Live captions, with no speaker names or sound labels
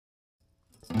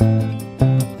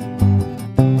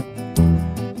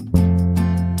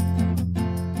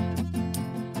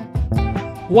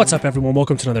What's up, everyone?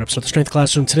 Welcome to another episode of the Strength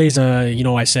Classroom. Today's,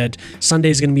 I said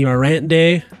Sunday's going to be my rant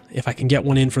day, if I can get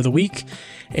one in for the week.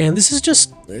 And this is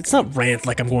just, it's not rant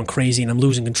like I'm going crazy and I'm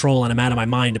losing control and I'm out of my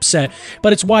mind upset,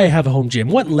 but it's why I have a home gym.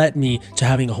 What led me to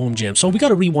having a home gym? So we got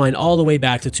to rewind all the way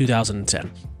back to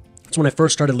 2010. That's when I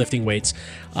first started lifting weights.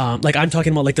 I'm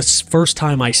talking about like the first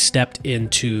time I stepped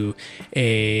into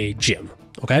a gym,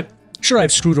 okay? Sure,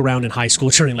 I've screwed around in high school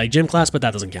during like gym class, but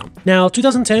that doesn't count. Now,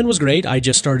 2010 was great. I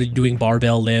just started doing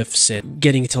barbell lifts and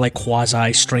getting into like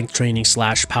quasi strength training /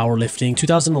 powerlifting.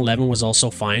 2011 was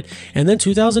also fine. And then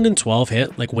 2012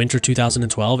 hit, like winter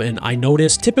 2012, and I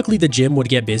noticed typically the gym would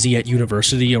get busy at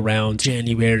university around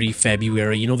January,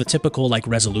 February, you know, the typical like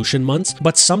resolution months.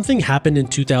 But something happened in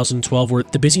 2012 where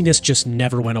the busyness just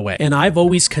never went away. And I've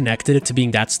always connected it to being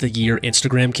that's the year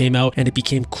Instagram came out and it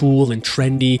became cool and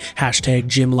trendy, hashtag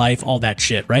gym life, all that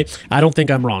shit, right? I don't think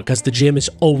I'm wrong because the gym is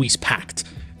always packed.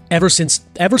 Ever since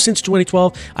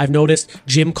 2012, I've noticed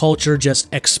gym culture just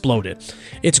exploded.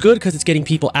 It's good because it's getting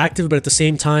people active, but at the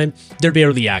same time, they're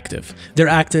barely active. They're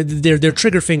active. Their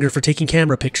trigger finger for taking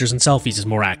camera pictures and selfies is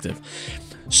more active.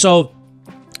 So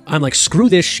I'm like, screw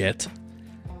this shit.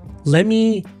 Let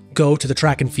me go to the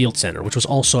track and field center, which was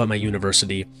also at my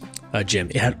university gym.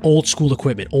 It had old school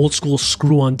equipment, old school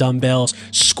screw-on dumbbells,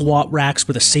 squat racks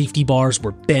where the safety bars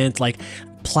were bent, like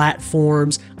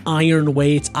platforms, iron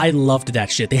weights. I loved that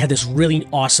shit. They had this really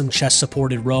awesome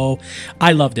chest-supported row.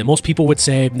 I loved it. Most people would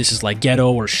say this is like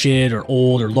ghetto or shit or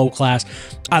old or low class.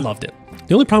 I loved it.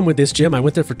 The only problem with this gym, I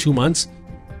went there for 2 months.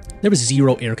 There was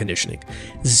zero air conditioning.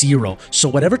 Zero. So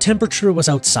whatever temperature was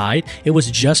outside, it was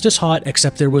just as hot,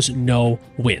 except there was no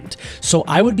wind. So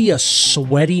I would be a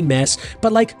sweaty mess,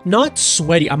 but like not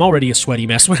sweaty. I'm already a sweaty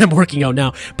mess when I'm working out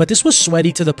now, but this was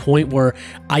sweaty to the point where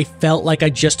I felt like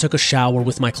I just took a shower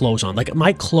with my clothes on. Like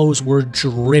my clothes were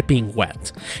dripping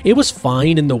wet. It was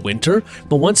fine in the winter,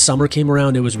 but once summer came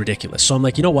around, it was ridiculous. So I'm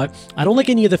like, you know what? I don't like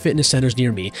any of the fitness centers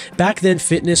near me. Back then,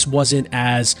 fitness wasn't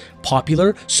as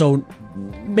popular, so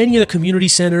many of the community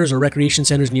centers or recreation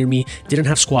centers near me didn't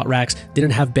have squat racks,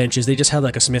 didn't have benches. They just had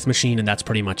like a Smith machine and that's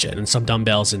pretty much it. And some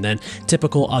dumbbells and then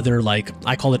typical other, like,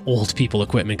 I call it old people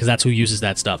equipment because that's who uses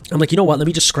that stuff. I'm like, you know what? Let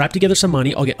me just scrap together some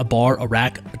money. I'll get a bar, a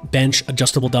rack, bench,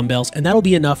 adjustable dumbbells, and that'll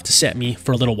be enough to set me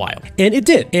for a little while. And it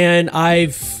did. And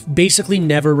I've basically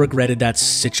never regretted that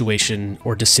situation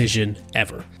or decision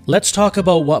ever. Let's talk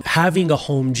about what having a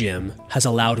home gym has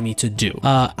allowed me to do.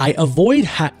 I avoid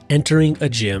entering a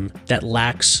gym that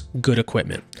lacks good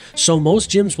equipment. So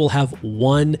most gyms will have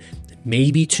 1,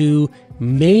 maybe 2,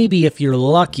 maybe if you're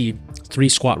lucky, 3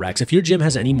 squat racks. If your gym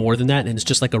has any more than that and it's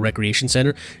just like a recreation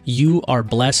center, you are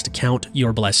blessed. Count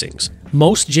your blessings.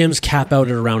 Most gyms cap out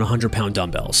at around 100-pound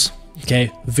dumbbells.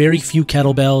 Okay, very few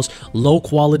kettlebells, low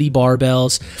quality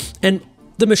barbells, and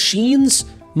the machines,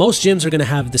 most gyms are going to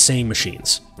have the same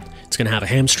machines. It's going to have a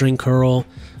hamstring curl,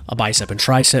 a bicep and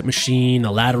tricep machine,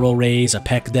 a lateral raise, a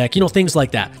pec deck, you know, things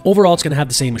like that. Overall, it's going to have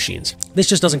the same machines. This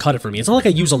just doesn't cut it for me. It's not like I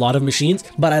use a lot of machines,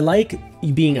 but I like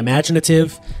being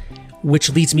imaginative, which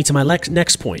leads me to my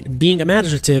next point. Being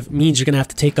imaginative means you're going to have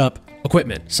to take up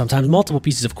equipment, sometimes multiple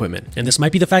pieces of equipment. And this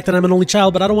might be the fact that I'm an only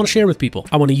child, but I don't want to share with people.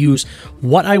 I want to use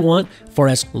what I want for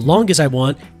as long as I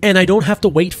want, and I don't have to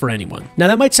wait for anyone. Now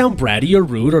that might sound bratty or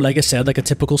rude, or like I said, like a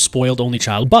typical spoiled only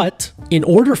child, but in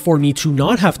order for me to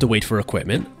not have to wait for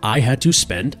equipment, I had to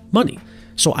spend money.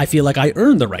 So I feel like I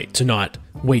earned the right to not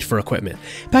wait for equipment.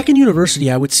 Back in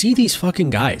university, I would see these fucking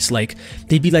guys, like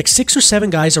they'd be like 6 or 7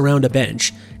 guys around a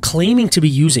bench claiming to be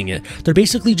using it. They're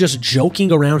basically just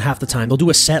joking around half the time. They'll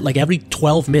do a set like every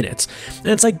 12 minutes. And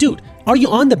it's like, dude, are you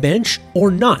on the bench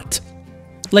or not?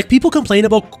 Like, people complain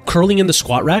about curling in the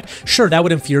squat rack. Sure, that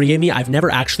would infuriate me. I've never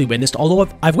actually witnessed,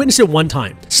 although I've witnessed it one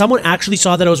time. Someone actually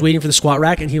saw that I was waiting for the squat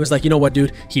rack and he was like, you know what,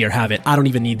 dude, here, have it. I don't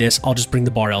even need this. I'll just bring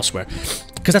the bar elsewhere.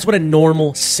 Because that's what a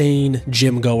normal, sane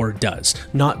gym goer does.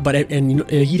 And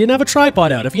he didn't have a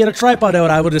tripod out. If he had a tripod out,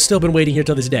 I would have still been waiting here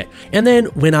till this day. And then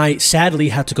when I sadly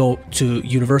had to go to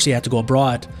university, I had to go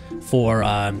abroad for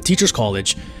teacher's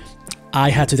college, I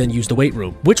had to then use the weight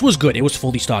room, which was good. It was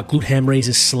fully stocked. Glute ham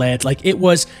raises, sleds, like it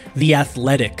was the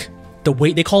athletic.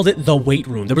 They called it the weight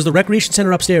room. There was the recreation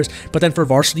center upstairs, but then for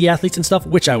varsity athletes and stuff,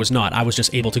 which I was not, I was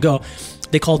just able to go,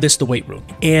 they called this the weight room.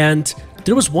 And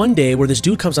there was one day where this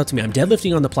dude comes up to me, I'm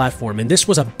deadlifting on the platform, and this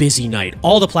was a busy night.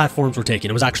 All the platforms were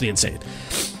taken. It was actually insane.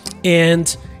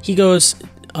 And he goes,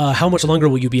 how much longer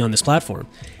will you be on this platform?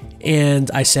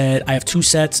 And I said, I have 2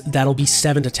 sets. That'll be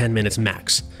 7 to 10 minutes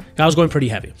max. I was going pretty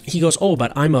heavy. He goes, oh,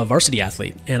 but I'm a varsity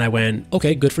athlete. And I went,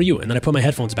 okay, good for you. And then I put my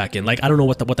headphones back in. Like, I don't know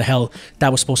what the hell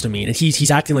that was supposed to mean. And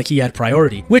he's acting like he had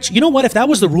priority, which, you know what? If that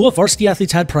was the rule, if varsity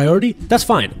athletes had priority, that's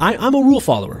fine. I'm a rule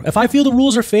follower. If I feel the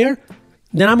rules are fair,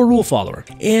 then I'm a rule follower.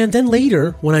 And then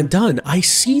later, when I'm done, I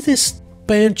see this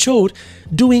banchode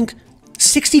doing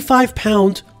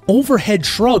 65-pound overhead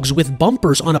shrugs with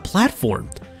bumpers on a platform.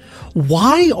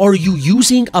 Why are you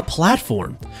using a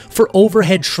platform for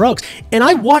overhead shrugs? And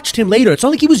I watched him later. It's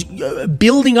not like he was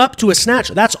building up to a snatch.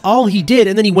 That's all he did,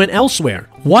 and then he went elsewhere.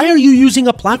 Why are you using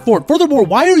a platform? Furthermore,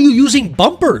 why are you using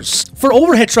bumpers for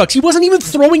overhead shrugs? He wasn't even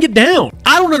throwing it down.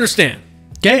 I don't understand.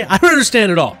 Okay? I don't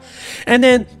understand at all. And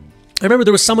then I remember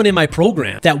there was someone in my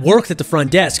program that worked at the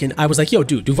front desk, and I was like, yo,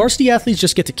 dude, do varsity athletes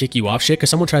just get to kick you off shit? Because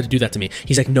someone tried to do that to me.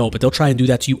 He's like, no, but they'll try and do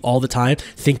that to you all the time,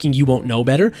 thinking you won't know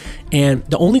better. And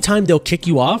the only time they'll kick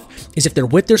you off is if they're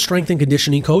with their strength and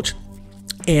conditioning coach,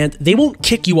 and they won't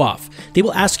kick you off. They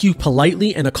will ask you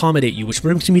politely and accommodate you, which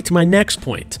brings me to my next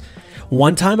point.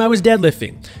 One time I was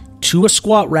deadlifting to a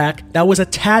squat rack that was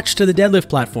attached to the deadlift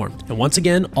platform, and once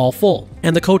again, all full.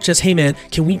 And the coach says, hey man,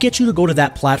 can we get you to go to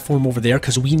that platform over there,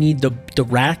 because we need the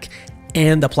rack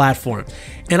and the platform.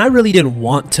 And I really didn't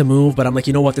want to move, but I'm like,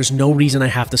 you know what, there's no reason I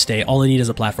have to stay. All I need is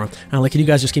a platform. And I'm like, can you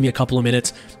guys just give me a couple of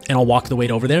minutes and I'll walk the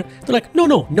weight over there? They're like,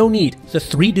 no need. The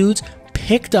three dudes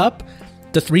picked up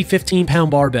the 315-pound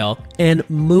barbell and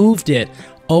moved it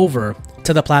over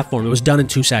to the platform. It was done in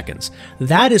 2 seconds.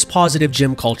 That is positive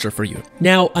gym culture for you.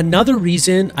 Now, another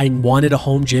reason I wanted a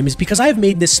home gym is because I have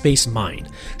made this space mine.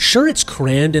 Sure, it's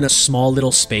crammed in a small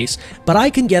little space, but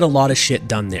I can get a lot of shit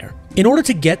done there. In order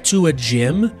to get to a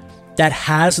gym that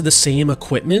has the same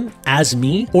equipment as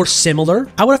me or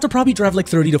similar, I would have to probably drive like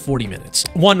 30 to 40 minutes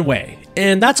one way.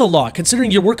 And that's a lot,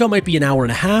 considering your workout might be an hour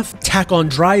and a half. Tack on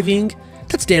driving,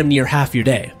 that's damn near half your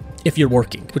day if you're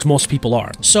working, which most people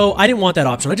are. So I didn't want that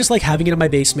option. I just like having it in my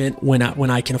basement. When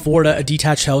I can afford a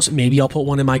detached house, maybe I'll put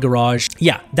one in my garage.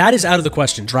 Yeah, that is out of the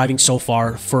question, driving so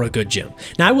far for a good gym.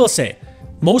 Now I will say,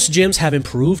 most gyms have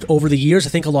improved over the years.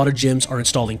 I think a lot of gyms are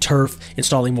installing turf,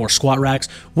 installing more squat racks,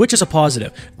 which is a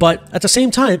positive. But at the same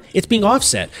time, it's being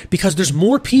offset because there's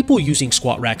more people using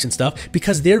squat racks and stuff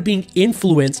because they're being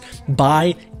influenced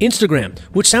by Instagram,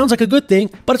 which sounds like a good thing,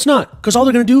 but it's not, because all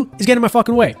they're going to do is get in my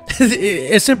fucking way.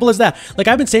 As simple as that. Like,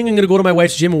 I've been saying I'm going to go to my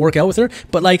wife's gym and work out with her,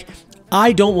 but like,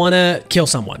 I don't want to kill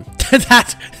someone.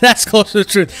 That's close to the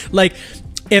truth. Like,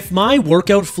 if my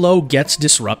workout flow gets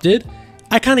disrupted,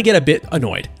 I kind of get a bit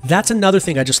annoyed. That's another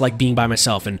thing I just like, being by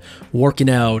myself and working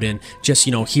out and just,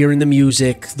 you know, hearing the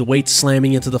music, the weights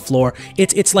slamming into the floor.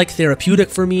 It's like therapeutic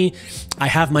for me. I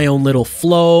have my own little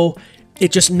flow.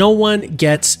 It just, no one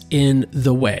gets in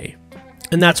the way.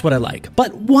 And that's what I like.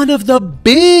 But one of the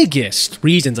biggest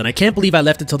reasons, and I can't believe I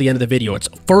left it till the end of the video, it's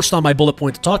first on my bullet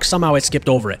point to talk, somehow I skipped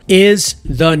over it, is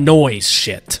the noise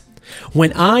shit.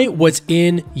 When I was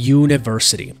in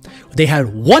university, they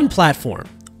had one platform,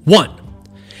 one.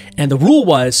 And the rule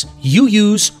was you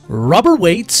use rubber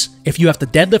weights if you have to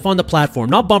deadlift on the platform,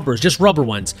 not bumpers, just rubber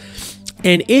ones.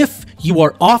 And if you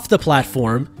are off the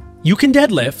platform, you can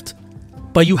deadlift,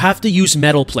 but you have to use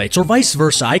metal plates or vice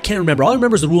versa. I can't remember. All I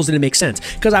remember is the rules didn't make sense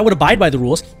because I would abide by the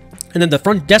rules. And then the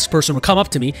front desk person would come up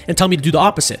to me and tell me to do the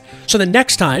opposite. So the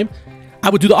next time I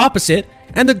would do the opposite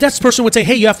and the desk person would say,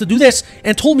 hey, you have to do this,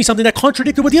 and told me something that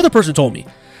contradicted what the other person told me.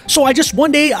 So I just,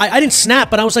 one day, I didn't snap,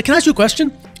 but I was like, can I ask you a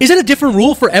question? Is it a different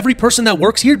rule for every person that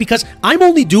works here? Because I'm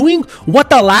only doing what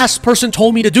the last person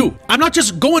told me to do. I'm not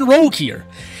just going rogue here.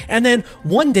 And then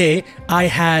one day, I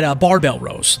had barbell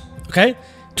rows, okay?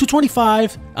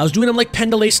 225. I was doing them like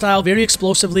pendulum style, very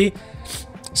explosively.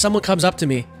 Someone comes up to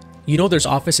me. You know there's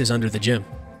offices under the gym.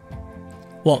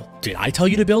 Well, did I tell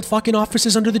you to build fucking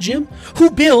offices under the gym? Who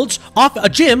builds a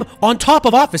gym on top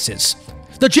of offices?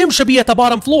 The gym should be at the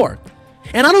bottom floor.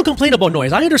 And I don't complain about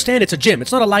noise. I understand it's a gym.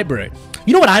 It's not a library.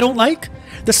 You know what I don't like?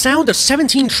 The sound of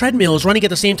 17 treadmills running at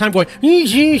the same time going, I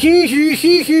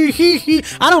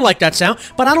don't like that sound,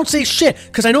 but I don't say shit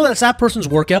because I know that's that person's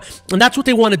workout and that's what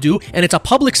they want to do, and it's a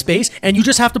public space and you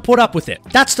just have to put up with it.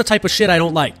 That's the type of shit I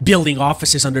don't like. Building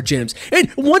offices under gyms. And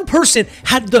one person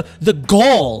had the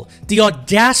gall, the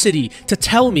audacity to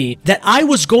tell me that I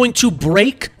was going to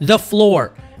break the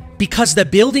floor because the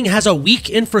building has a weak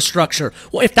infrastructure.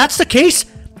 Well, if that's the case,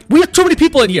 we have too many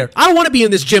people in here. I don't want to be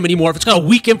in this gym anymore if it's got a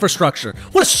weak infrastructure.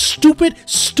 What a stupid,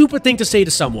 stupid thing to say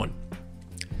to someone.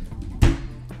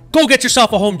 Go get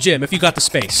yourself a home gym if you got the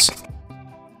space.